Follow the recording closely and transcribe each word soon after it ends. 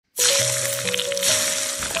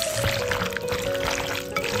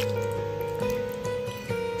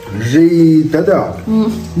丹丹，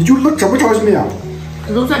你就录这么长时间啊？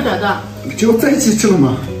这都算短的。这要在一起吃了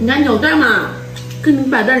吗？你看鸟蛋嘛，跟你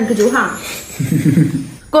板蛋你可就哈。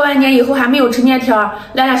过完年以后还没有吃面条，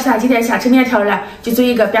来了3几天想吃面条了，就做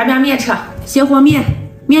一个biángbiáng面吃。先和面，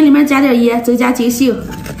面里面加点盐，增加筋性。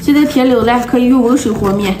现在天冷了，可以用温水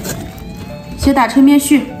和面。先打成面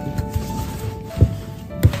絮，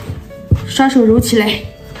双手揉起来。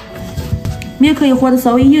面可以和的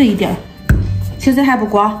稍微硬一点，现在还不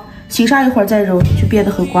光，醒上一会儿再揉就变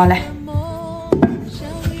得很光了。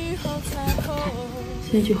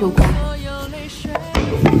现在就很光了。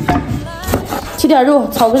切点肉，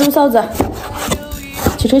炒个肉臊子，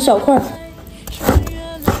切成小块。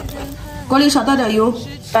锅里少倒点油，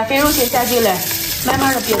把肥肉先下进来，慢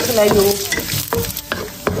慢的煸出来油。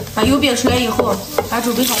把油煸出来以后，把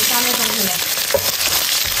准备好的大面倒进来。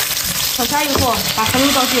炒香以后，把肥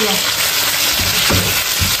肉倒进来。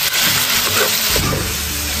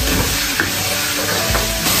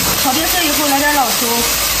炒变色以后，来点老抽，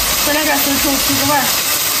再来点生抽提个味儿，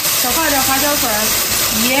少放点花椒粉、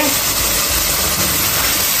盐。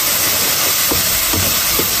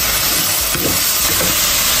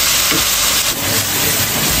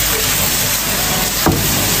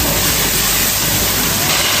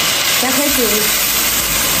加开水，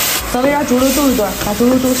稍微让猪肉冻一段，把猪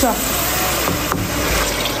肉冻上。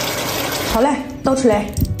好嘞，倒出来。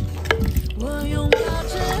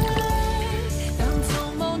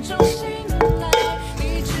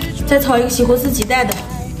再炒一个西红柿鸡蛋的。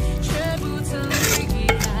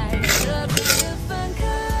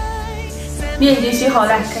面已经洗好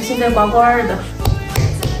了，看现在光光儿的，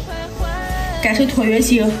擀成椭圆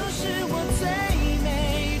形。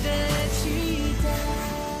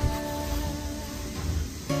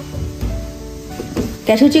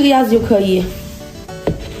擀成这个样子就可以，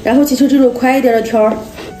然后切成这种宽一点的条儿，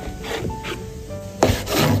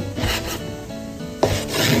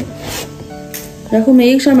然后每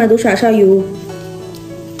一个上面都刷上油，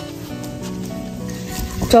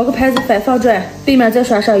找个盘子反放转，背面再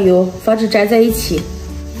刷上油，防止粘在一起。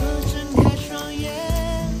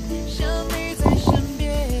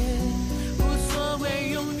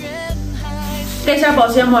盖下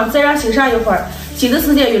保鲜膜，再让醒上一会儿。醒的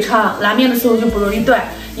时间越长，拉面的时候就不容易断。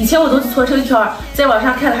以前我都是搓成条，在网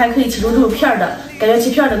上看了还可以切成这种片的，感觉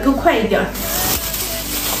切片的更快一点。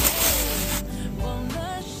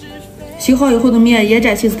醒好以后的面延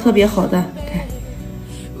展性是特别好的，看。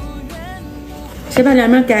先把两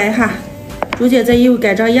面擀一下，中间再用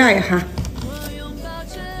擀杖压一下，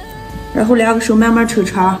然后2个手慢慢抻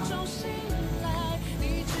长。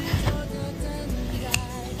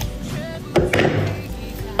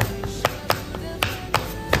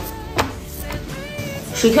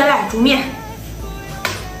水开了，煮面。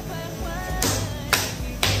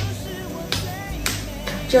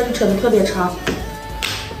这样就扯得特别长。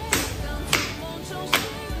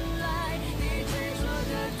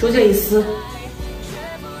中间一撕。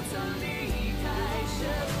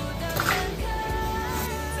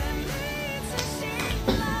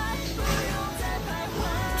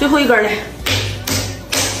最后一根嘞。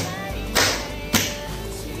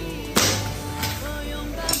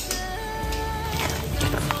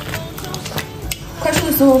快熟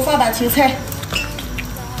的时候放把青菜，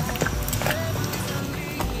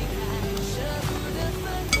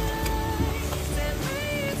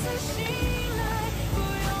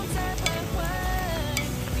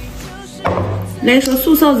来一勺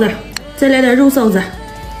素臊子，再来点肉臊子，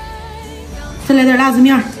再来点辣子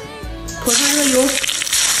面，泼上热油，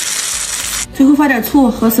最后放点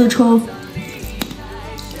醋和生抽，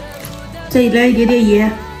再来一点点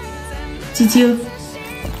盐、鸡精，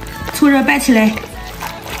凑热拌起来。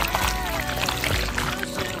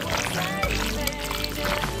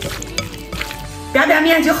biángbiáng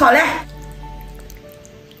面就好了。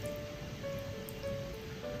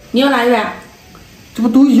你要哪一碗？这不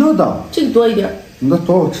都一样的？这个多一点。那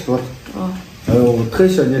多好吃多了。哦。哎呦，我太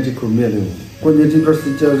想念这口面了。过年这段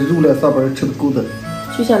时间肉来上班吃的够的。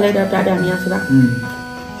就想来点biángbiáng面是吧？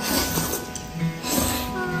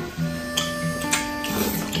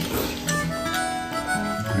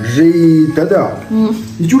丹丹，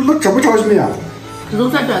你就录这么长时间啊？这都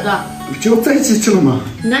算短的。这要在一起吃了吗？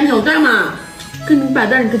你看鸟蛋嘛，跟你板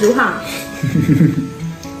蛋你可就哈。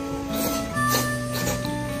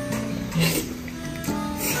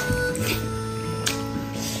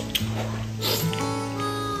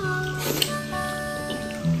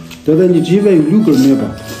丹丹，你这一碗有6根面吧？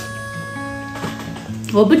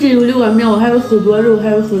我不仅有6碗面，我还有很多肉，还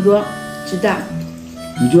有很多鸡蛋。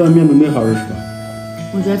你这碗面能卖好了是吧？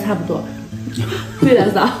我觉得差不多。对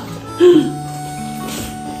了，嫂。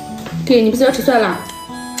对，你不是要吃蒜了？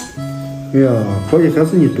哎呀，可以还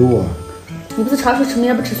是你多啊。你不是常说吃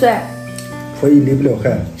面不吃蒜？可以离不了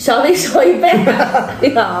汗。稍微少一半。哎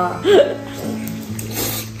呀。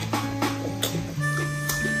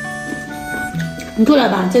你够了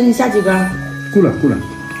吧？再给你下几根。够了，够了。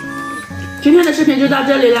今天的视频就到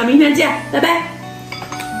这里了，明天见，拜拜。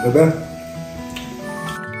拜拜。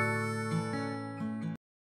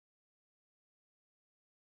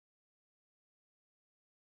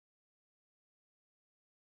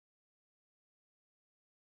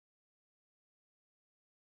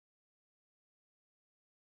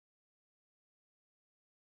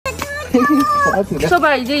手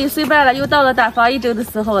板已经1岁半了，又到了打防疫针的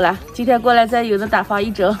时候了。今天过来再有的打防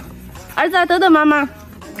疫针。儿子，等等妈妈。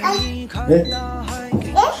哎，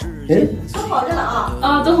都好着了啊！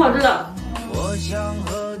啊，都好着了。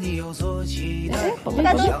哎，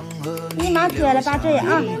大东，你妈接了把这样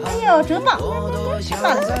啊！哎呦，真棒！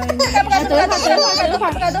棒了！该不该等会儿？等会儿！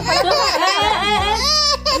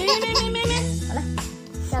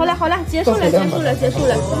哎！好了，结束了。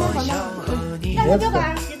那我就给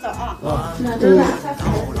俺洗澡啊！那真的。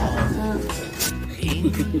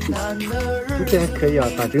今天可以啊，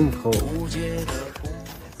打针不好。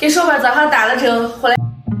给手板早上打了针，回来。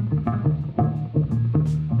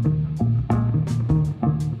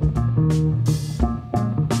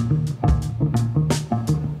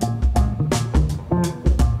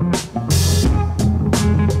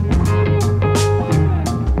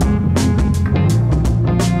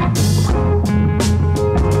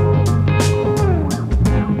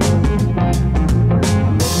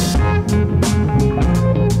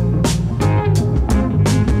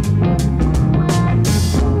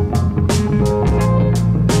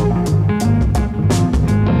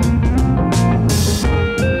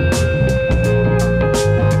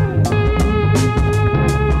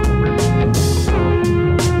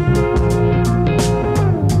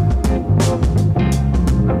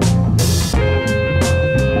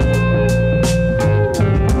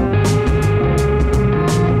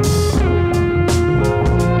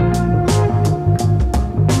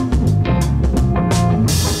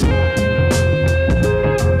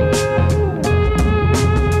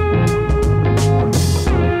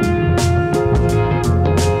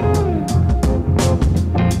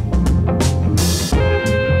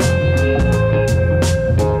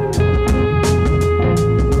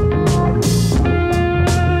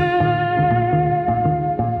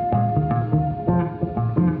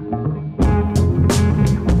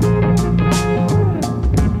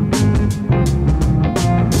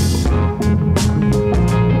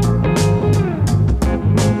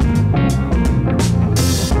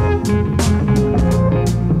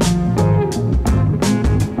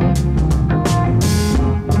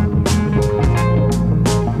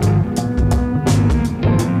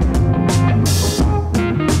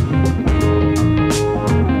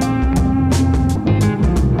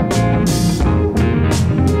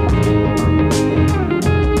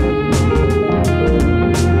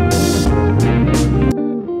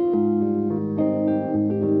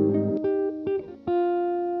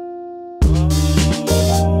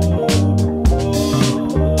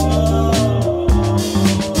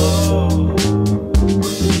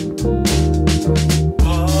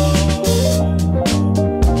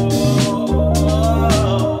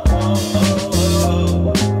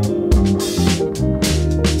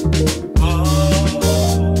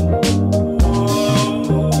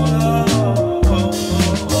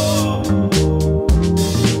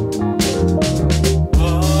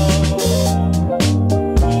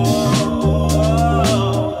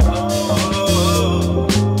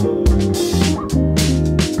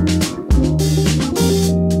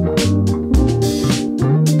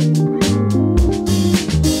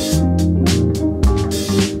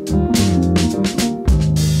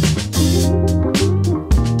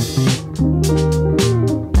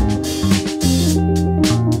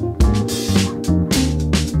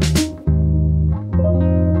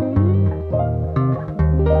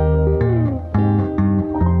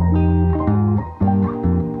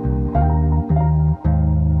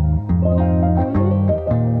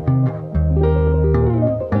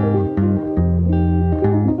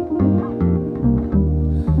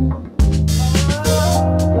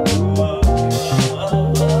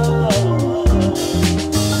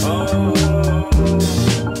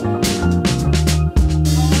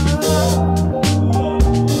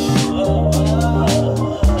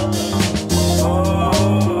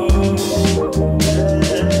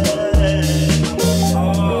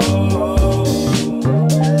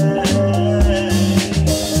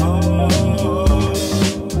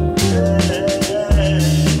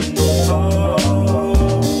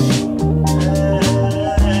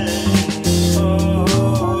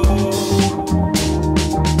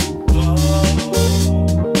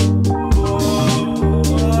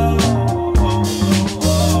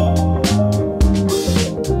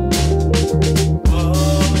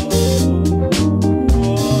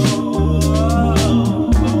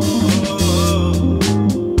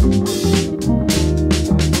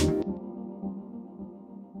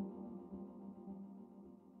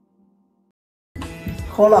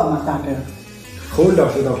好了吗？大哥？好2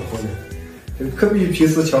手当好呢，这可比平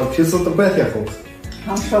时强，平时都半天好。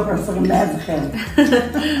俺小孩是个男子汉子，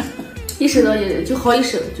一手到就好一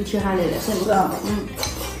手就停下来了，是吧？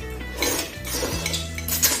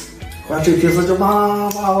我这平时就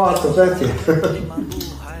哇走半天。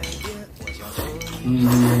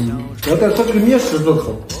我但他这个面食做的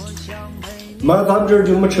好，妈咱们这儿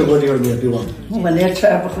就没吃过这样面，对吧？我连吃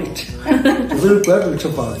也不会吃，这是关注吃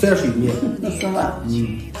法，蘸水面。是吧？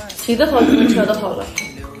吃的好就能吃的好了。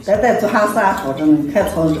咱做啥啥好着呢？你看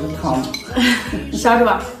炒的这个汤，香是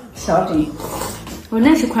吧？香着呢。我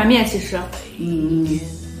那是宽面，其实。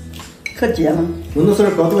可结了。我那时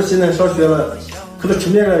候刚到西南上学了，可能吃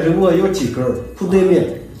面了人我要几根铺对面，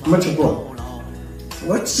没吃过。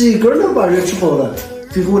我几根能把人吃饱了，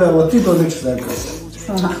最后呢，我最多能吃3根。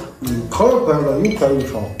是吗？烤也快了，又快又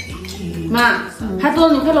长。妈，还多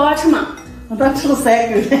了，你快捞着吃嘛。我刚吃了3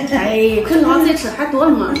根。哎，快捞再吃，还多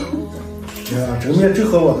了嘛。哎呀，这个面正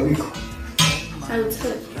合我的胃口。还有菜。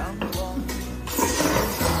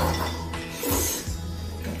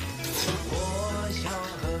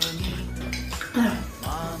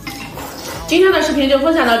今天的视频就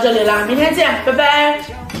分享到这里了，明天见，拜拜。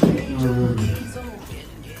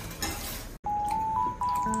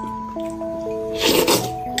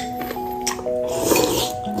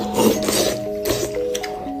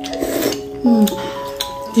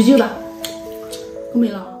举劲吧，够没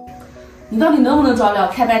了。你到底能不能着了？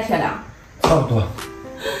看半天了。差不多。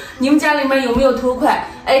你们家里面有没有头块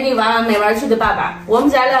爱给娃娃买玩具的爸爸？我们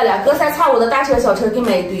家亮亮隔三差五的大车小车给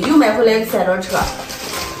买一堆，又买回来一个3轮车，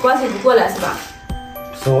关系不过来是吧？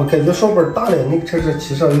是我感觉上班大了，那个车是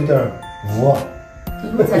骑上有点污。你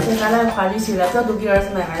们攒钱咱俩花就行了，这都给儿子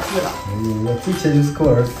买玩具了。我最钱就是给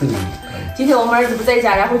我儿子费的。今天我们儿子不在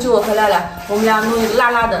家，然后就我和亮亮，我们俩弄一个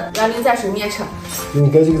辣辣的2零蘸水面吃。你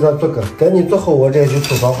赶紧给他做个，赶紧做好，我这就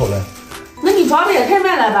组装好了。那你装的也太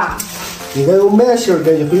慢了吧？应该有慢性，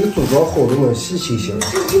赶紧会组装好的嘛，细心型。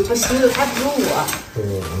你不行，还不如我。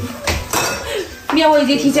面我已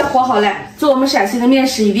经提前和好了，做我们陕西的面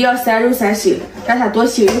食一定要3肉3腥，让它多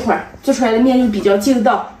腥一会儿，做出来的面又比较劲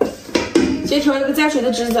道。先调一个蘸水的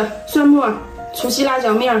汁子，蒜末、粗细辣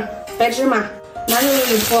椒面、白芝麻、拿牛油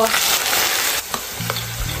一泡。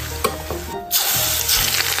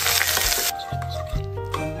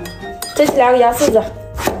再去来个鸭丝子，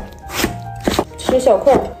切小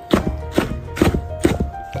块，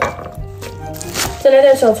再来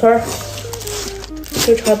点小葱儿，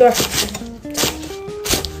切长段。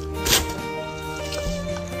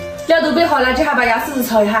料都备好了，这下把鸭丝子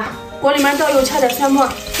炒一下，锅里面倒油，加点蒜末，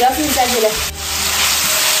鸭丝子蘸进来，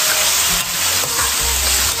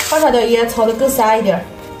放上点盐，炒的更撒一点。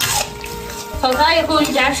炒撒以后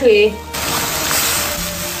就加水。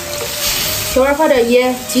调味放点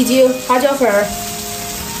盐、鸡精、花椒粉儿，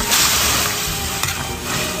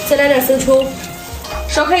再来点生抽。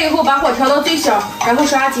烧开以后把火调到最小，然后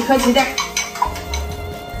刷几颗鸡蛋。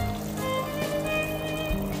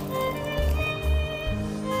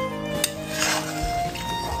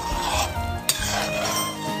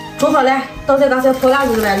煮好了，倒在刚才泼辣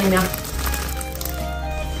子的碗里面，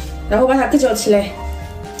然后把它搁搅起来。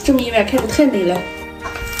这么一碗看着太美了。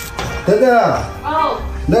丹丹。哦。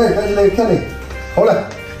来，赶紧来看来，好了。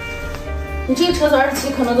你这个车子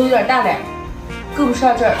27可能都有点大了，够不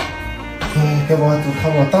上这儿。该往它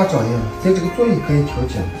往大长一样，在这个座椅可以调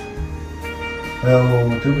节。哎呦，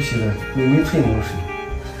这不行了，没吹牛水。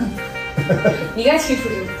你看清楚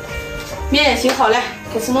这个。面也洗好了，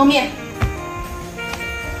开始弄面。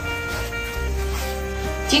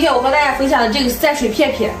今天我和大家分享的这个蘸水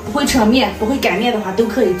片片，不会扯面、不会擀面的话都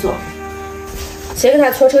可以做。先给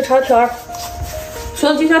它搓成长条。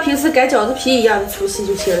说的就像平时擀饺子皮一样的粗细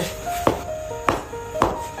就行了。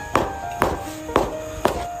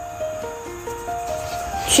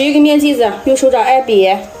取一个面剂子，用手掌按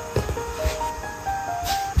扁，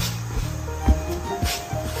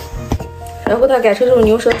然后它擀成这种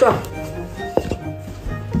牛舌状。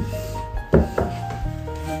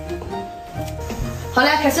好了，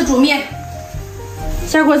开始煮面。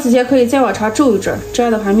下锅之前可以再往上皱一阵，这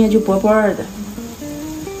样的话面就薄薄的。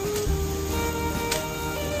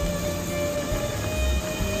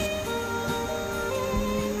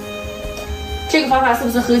这个方法是不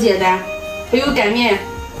是很简单？不用擀面，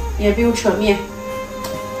也不用扯面，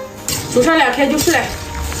煮上2开就是了。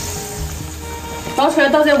捞出来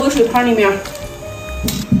倒在温水盆里面。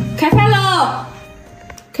开饭喽！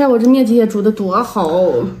看我这面今天煮的多好！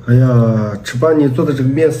哎呀，吃把你做的这个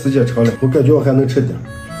面时间长了，我感觉我还能吃点。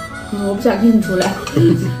我不想跟你煮了。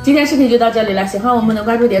今天视频就到这里了，喜欢我们的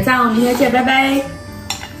关注点赞哦，明天见，拜拜。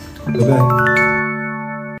拜拜。